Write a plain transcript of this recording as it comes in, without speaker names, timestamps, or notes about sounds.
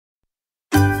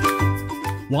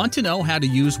Want to know how to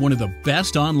use one of the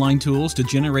best online tools to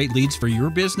generate leads for your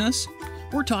business?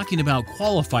 We're talking about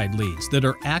qualified leads that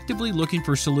are actively looking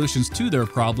for solutions to their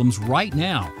problems right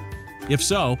now. If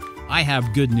so, I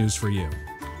have good news for you.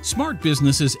 Smart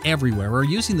businesses everywhere are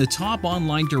using the top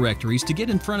online directories to get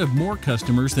in front of more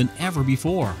customers than ever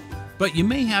before. But you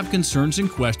may have concerns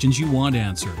and questions you want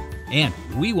answered, and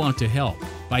we want to help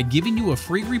by giving you a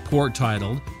free report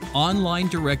titled Online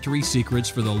Directory Secrets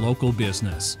for the Local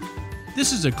Business.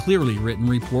 This is a clearly written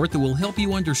report that will help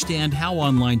you understand how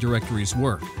online directories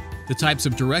work, the types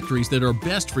of directories that are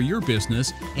best for your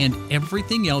business, and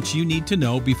everything else you need to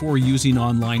know before using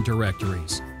online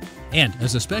directories. And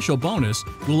as a special bonus,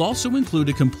 we'll also include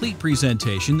a complete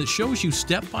presentation that shows you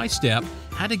step by step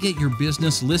how to get your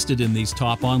business listed in these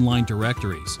top online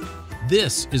directories.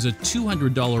 This is a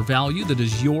 $200 value that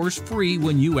is yours free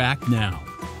when you act now.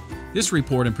 This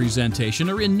report and presentation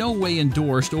are in no way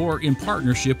endorsed or in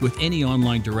partnership with any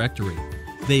online directory.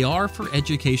 They are for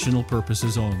educational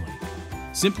purposes only.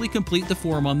 Simply complete the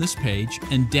form on this page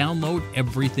and download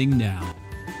everything now.